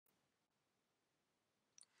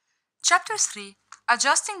Chapter 3,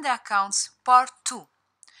 Adjusting the Accounts, Part 2.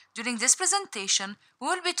 During this presentation, we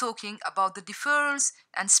will be talking about the deferrals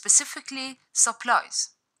and specifically supplies.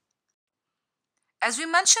 As we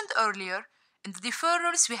mentioned earlier, in the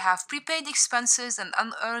deferrals we have prepaid expenses and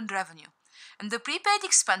unearned revenue. In the prepaid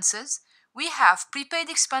expenses, we have prepaid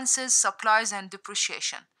expenses, supplies, and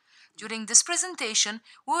depreciation. During this presentation,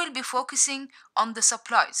 we will be focusing on the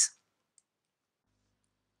supplies.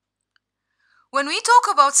 When we talk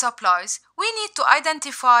about supplies, we need to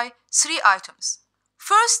identify three items.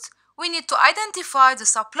 First, we need to identify the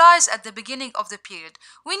supplies at the beginning of the period.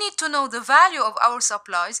 We need to know the value of our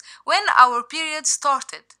supplies when our period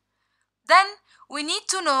started. Then, we need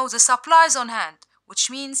to know the supplies on hand, which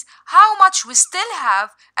means how much we still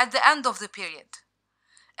have at the end of the period.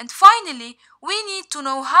 And finally, we need to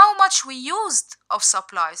know how much we used of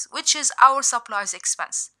supplies, which is our supplies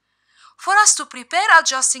expense. For us to prepare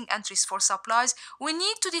adjusting entries for supplies, we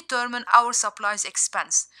need to determine our supplies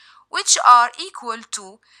expense, which are equal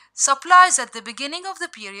to supplies at the beginning of the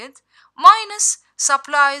period minus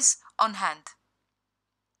supplies on hand.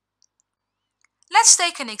 Let's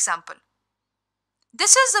take an example.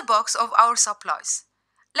 This is the box of our supplies.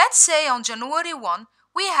 Let's say on January 1,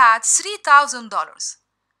 we had $3,000.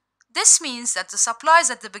 This means that the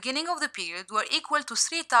supplies at the beginning of the period were equal to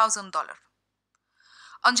 $3,000.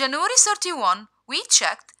 On January 31, we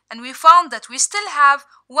checked and we found that we still have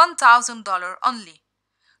 $1,000 only.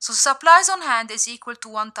 So supplies on hand is equal to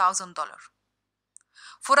 $1,000.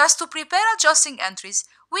 For us to prepare adjusting entries,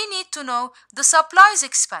 we need to know the supplies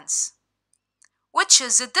expense, which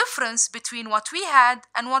is the difference between what we had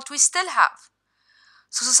and what we still have.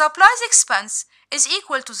 So the supplies expense is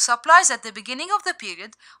equal to the supplies at the beginning of the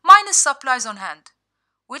period minus supplies on hand,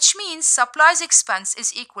 which means supplies expense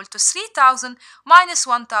is equal to 3,000 minus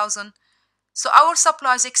 1,000. So our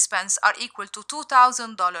supplies expense are equal to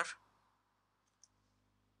 $2,000.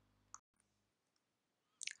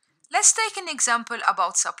 Let's take an example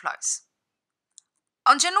about supplies.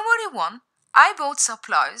 On January 1, I bought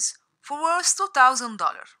supplies for worth $2,000.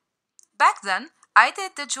 Back then, I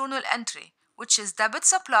did the journal entry, which is debit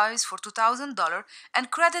supplies for $2,000 and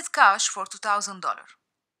credit cash for $2,000.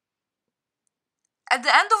 At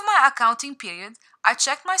the end of my accounting period, I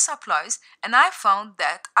checked my supplies and I found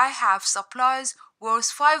that I have supplies worth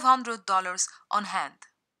 $500 on hand,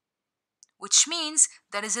 which means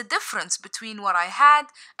there is a difference between what I had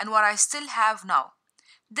and what I still have now.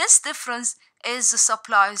 This difference is the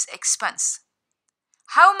supplies expense.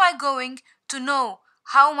 How am I going to know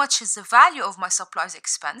how much is the value of my supplies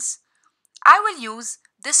expense? I will use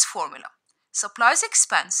this formula. Supplies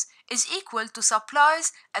expense is equal to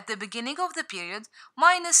supplies at the beginning of the period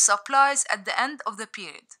minus supplies at the end of the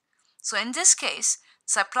period. So in this case,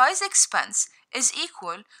 supplies expense is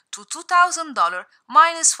equal to $2,000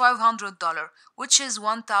 minus $500, which is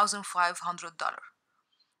 $1,500.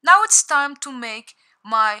 Now it's time to make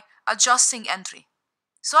my adjusting entry.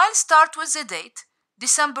 So I'll start with the date,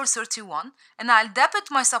 December 31, and I'll debit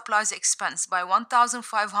my supplies expense by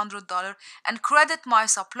 $1,500 and credit my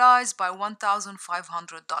supplies by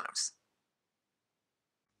 $1,500.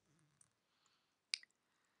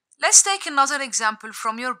 Let's take another example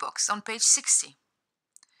from your books on page 60.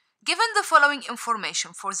 Given the following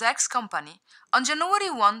information for the X company, on January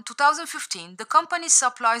 1, 2015, the company's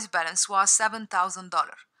supplies balance was $7,000.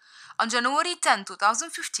 On January 10,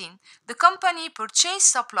 2015, the company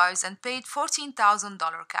purchased supplies and paid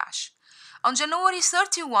 $14,000 cash. On January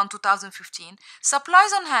 31, 2015,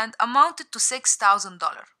 supplies on hand amounted to $6,000.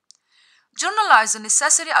 Journalize the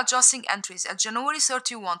necessary adjusting entries at January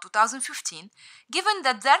 31, 2015, given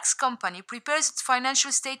that the X company prepares its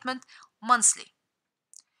financial statement monthly.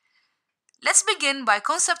 Let's begin by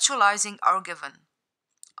conceptualizing our given.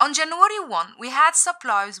 On January 1, we had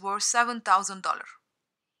supplies worth $7,000.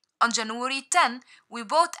 On January 10, we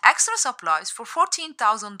bought extra supplies for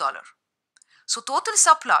 $14,000. So total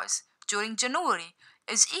supplies during January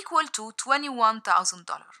is equal to $21,000.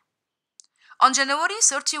 On January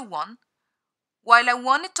 31, while I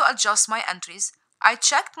wanted to adjust my entries, I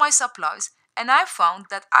checked my supplies and I found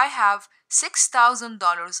that I have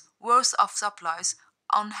 $6,000 worth of supplies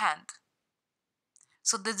on hand.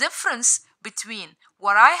 So the difference between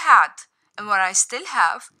what I had and what I still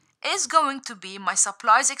have is going to be my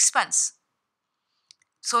supplies expense.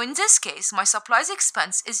 So in this case, my supplies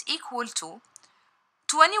expense is equal to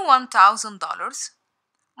 $21,000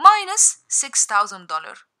 minus $6,000,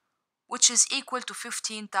 which is equal to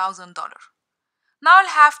 $15,000. Now I'll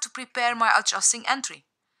have to prepare my adjusting entry.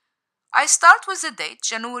 I start with the date,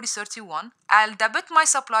 January 31. I'll debit my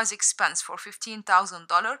supplies expense for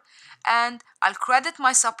 $15,000 and I'll credit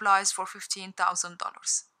my supplies for $15,000.